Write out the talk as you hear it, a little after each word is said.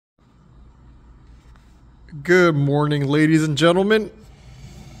Good morning, ladies and gentlemen.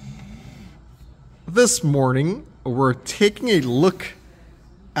 This morning, we're taking a look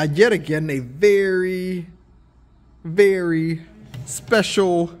at yet again a very, very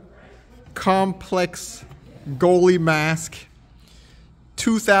special, complex goalie mask.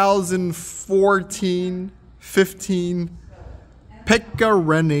 2014-15 PEKKA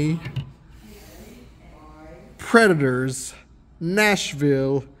RINNE Predators,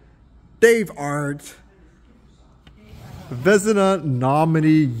 Nashville, Daveart, Vezina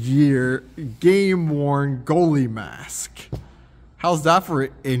Nominee year game worn goalie mask. How's that for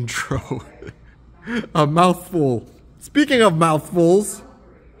an intro? A mouthful. Speaking of mouthfuls,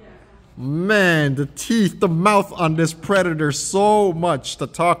 man, the teeth, the mouth on this Predator, so much to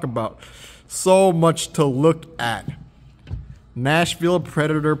talk about, so much to look at. Nashville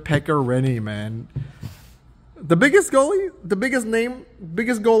Predator PEKKA RINNE, man. The biggest goalie, biggest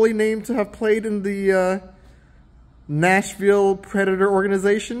goalie name to have played in the Nashville Predator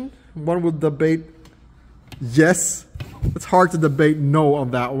organization. One would debate yes. It's hard to debate no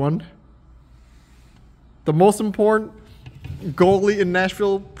on that one. The most important goalie in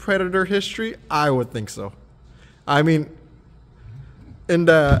Nashville Predator history? I would think so. I mean, in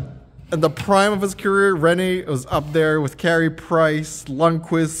the prime of his career, Rinne was up there with Carey Price,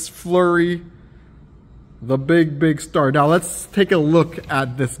 Lundqvist, Fleury. The big star. Now let's take a look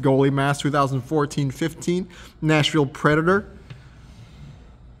at this goalie mask, 2014-15 Nashville Predator.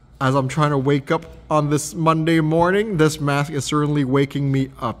 As I'm trying to wake up on this Monday morning, this mask is certainly waking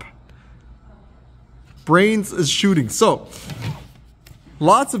me up. Brains is shooting. So,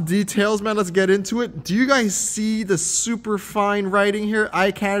 lots of details, man. Let's get into it. Do you guys see the super fine writing here?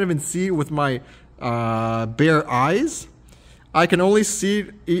 I can't even see it with my bare eyes. I can only see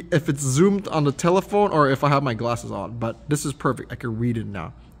it if it's zoomed on the telephone or if I have my glasses on. But this is perfect. I can read it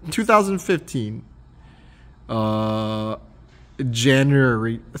now. 2015,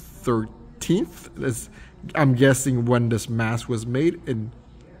 January 13th. Is, I'm guessing when this mask was made in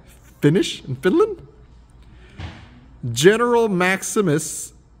Finland. General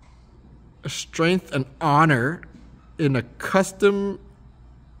Maximus, strength and honor in a custom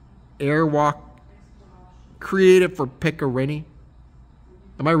airwalk created for PEKKA RINNE.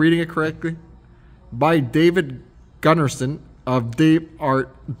 Am I reading it correctly? By David Gunnarsson of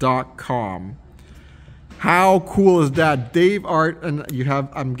Daveart.com. How cool is that? Daveart, and you have,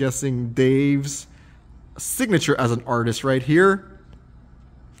 I'm guessing, Dave's signature as an artist right here.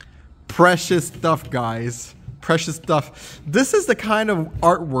 Precious stuff, guys. Precious stuff. This is the kind of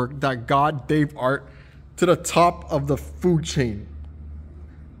artwork that got Daveart to the top of the food chain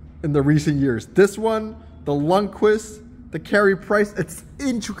in the recent years. This one, the Lundqvist, the Carey Price, it's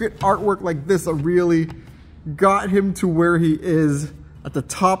intricate artwork like this that really got him to where he is at the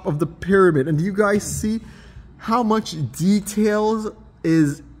top of the pyramid. And do you guys see how much details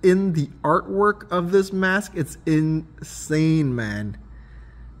is in the artwork of this mask? It's insane, man.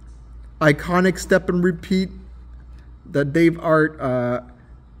 Iconic step and repeat that Daveart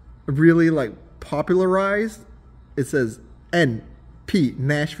really like popularized. It says NP,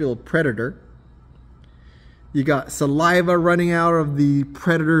 Nashville Predator. You got saliva running out of the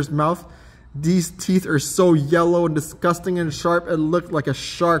Predator's mouth. These teeth are so yellow and disgusting and sharp, it looked like a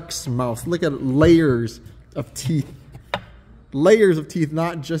shark's mouth. Look at layers of teeth. Layers of teeth,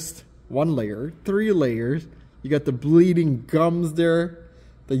 not just one layer, 3 layers. You got the bleeding gums there,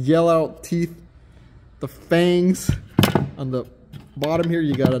 the yellow teeth, the fangs. On the bottom here,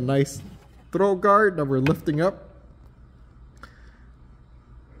 you got a nice throat guard that we're lifting up.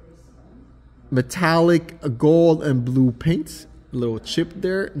 Metallic gold and blue paint. A little chip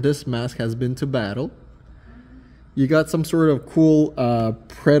there. This mask has been to battle. You got some sort of cool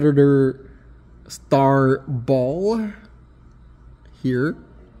Predator star ball here.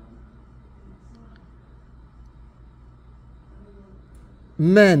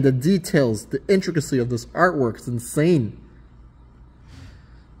 Man, the details, the intricacy of this artwork is insane.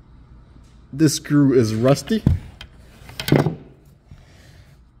 This screw is rusty.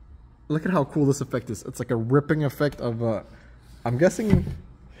 Look at how cool this effect is. It's like a ripping effect of, I'm guessing,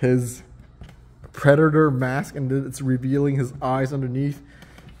 his Predator mask, and then it's revealing his eyes underneath,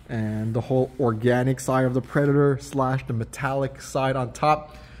 and the whole organic side of the Predator slash the metallic side on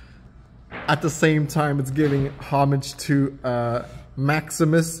top. At the same time, it's giving homage to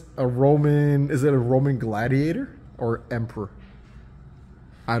Maximus, a Roman, is it a Roman gladiator or emperor?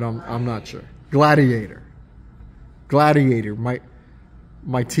 I'm not sure. Gladiator. Gladiator.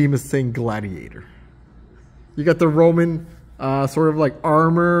 My team is saying gladiator. You got the Roman sort of like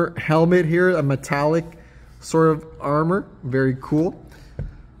armor helmet here, a metallic sort of armor. Very cool.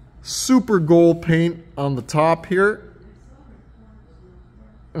 super gold paint on the top here.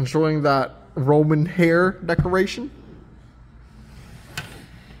 And showing that Roman hair decoration.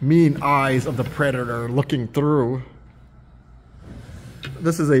 Mean eyes of the predator looking through.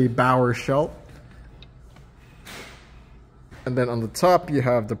 This is a Bauer shell. And then on the top you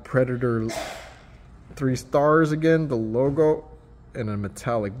have the predator 3 stars again, the logo in a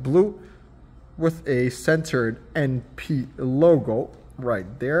metallic blue with a centered NP logo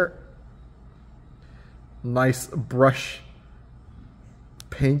right there. Nice brush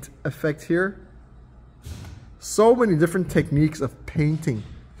paint effect here. So many different techniques of painting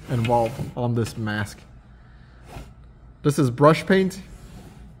involved on this mask. This is brush paint.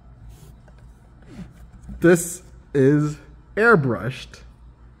 This is airbrushed.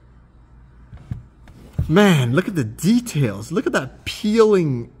 Man, look at the details. Look at that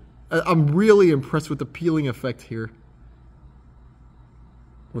peeling. I'm really impressed with the peeling effect here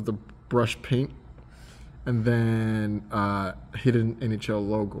with the brush paint. And then hidden NHL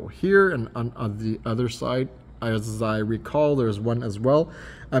logo here, and on the other side, as I recall, there's one as well.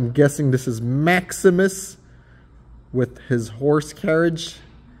 I'm guessing this is Maximus with his horse carriage.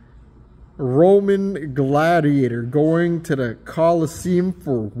 Roman gladiator going to the Colosseum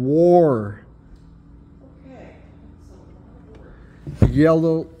for war.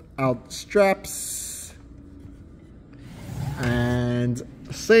 Yellow out straps. And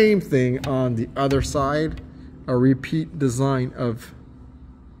same thing on the other side. A repeat design of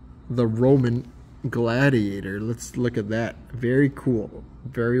the Roman gladiator. Let's look at that. Very cool.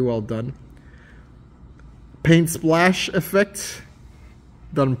 Very well done. Paint splash effect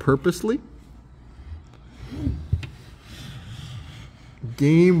done purposely.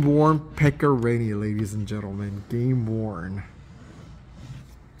 Game worn PEKKA RINNE, ladies and gentlemen. Game worn.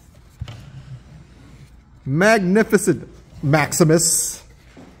 Magnificent Maximus.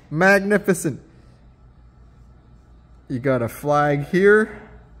 Magnificent. You got a flag here.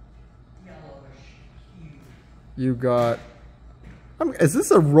 You got... is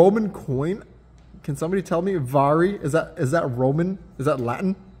this a Roman coin? Can somebody tell me? Vari? Is that Roman? Is that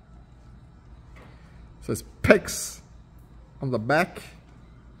Latin? It says PEKKS on the back.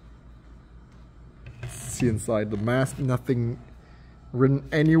 See inside the mask, nothing written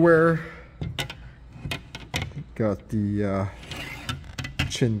anywhere. Got the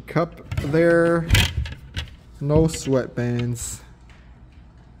chin cup there. No sweatbands.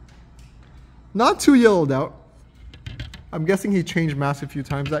 Not too yellowed out. I'm guessing he changed masks a few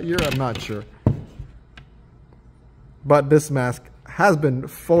times that year. I'm not sure. But this mask has been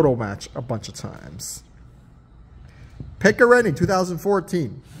photo matched a bunch of times. PEKKA RINNE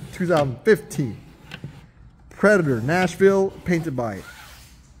 2014, 2015. Predator Nashville, painted by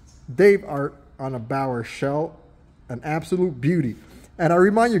Daveart on a Bauer shell. An absolute beauty. And I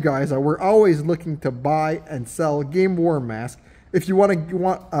remind you guys that we're always looking to buy and sell game worn masks. If you want to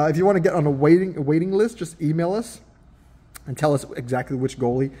get on a waiting list, just email us and tell us exactly which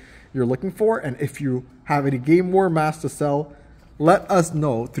goalie you're looking for. And if you have any game worn masks to sell, let us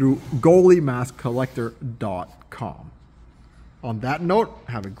know through goaliemaskcollector.com. On that note,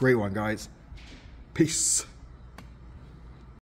 have a great one, guys. Peace.